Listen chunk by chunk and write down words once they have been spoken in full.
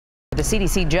The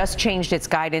CDC just changed its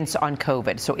guidance on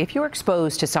COVID. So if you're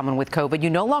exposed to someone with COVID, you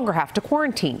no longer have to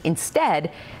quarantine.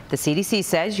 Instead, the CDC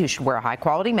says you should wear a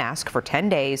high-quality mask for 10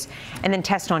 days and then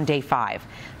test on day 5.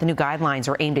 The new guidelines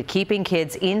are aimed at keeping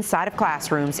kids inside of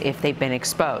classrooms if they've been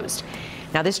exposed.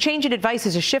 Now, this change in advice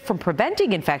is a shift from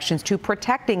preventing infections to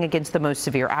protecting against the most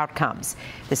severe outcomes.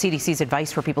 The CDC's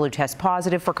advice for people who test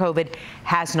positive for COVID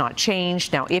has not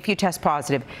changed. Now, if you test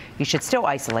positive, you should still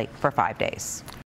isolate for 5 days.